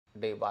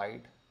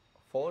divide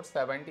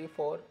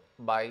 474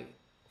 by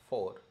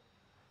 4.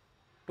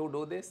 To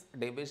do this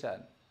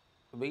division,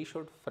 we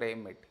should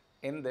frame it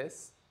in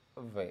this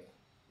way.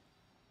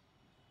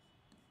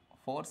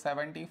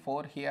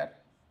 474 here,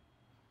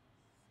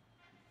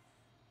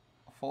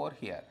 4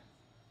 here.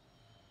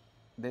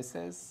 This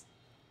is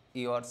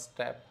your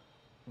step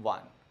 1.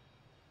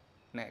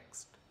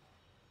 Next,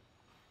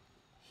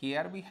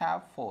 here we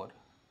have 4,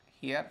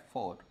 here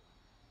 4.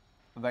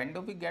 When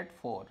do we get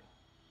 4?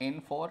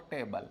 In 4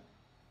 table,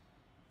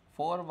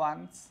 4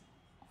 ones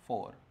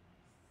 4.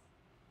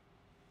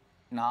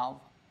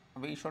 Now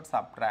we should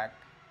subtract,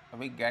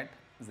 we get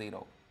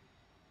 0.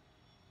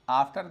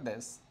 After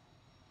this,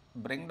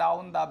 bring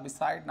down the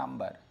beside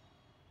number.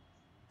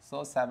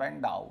 So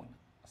 7 down,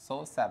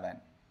 so 7.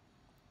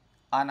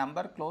 A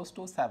number close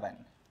to 7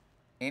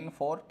 in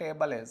 4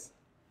 table is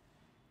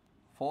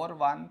 4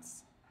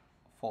 ones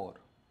 4.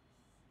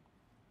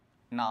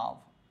 Now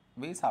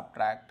we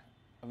subtract,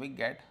 we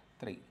get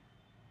 3.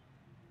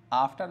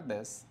 After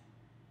this,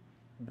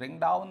 bring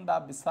down the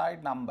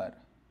beside number.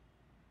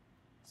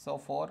 So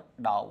 4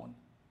 down,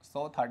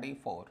 so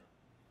 34.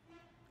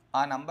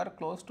 A number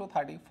close to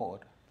 34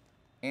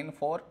 in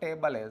 4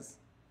 table is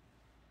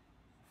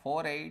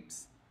 4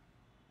 8s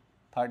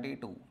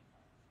 32.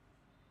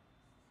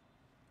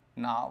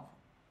 Now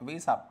we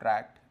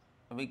subtract,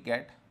 we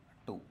get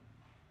 2.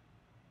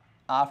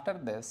 After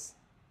this,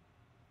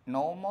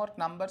 no more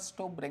numbers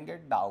to bring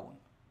it down.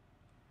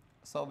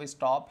 So we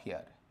stop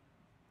here.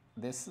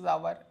 This is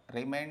our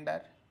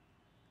remainder,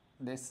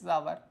 this is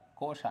our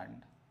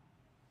quotient.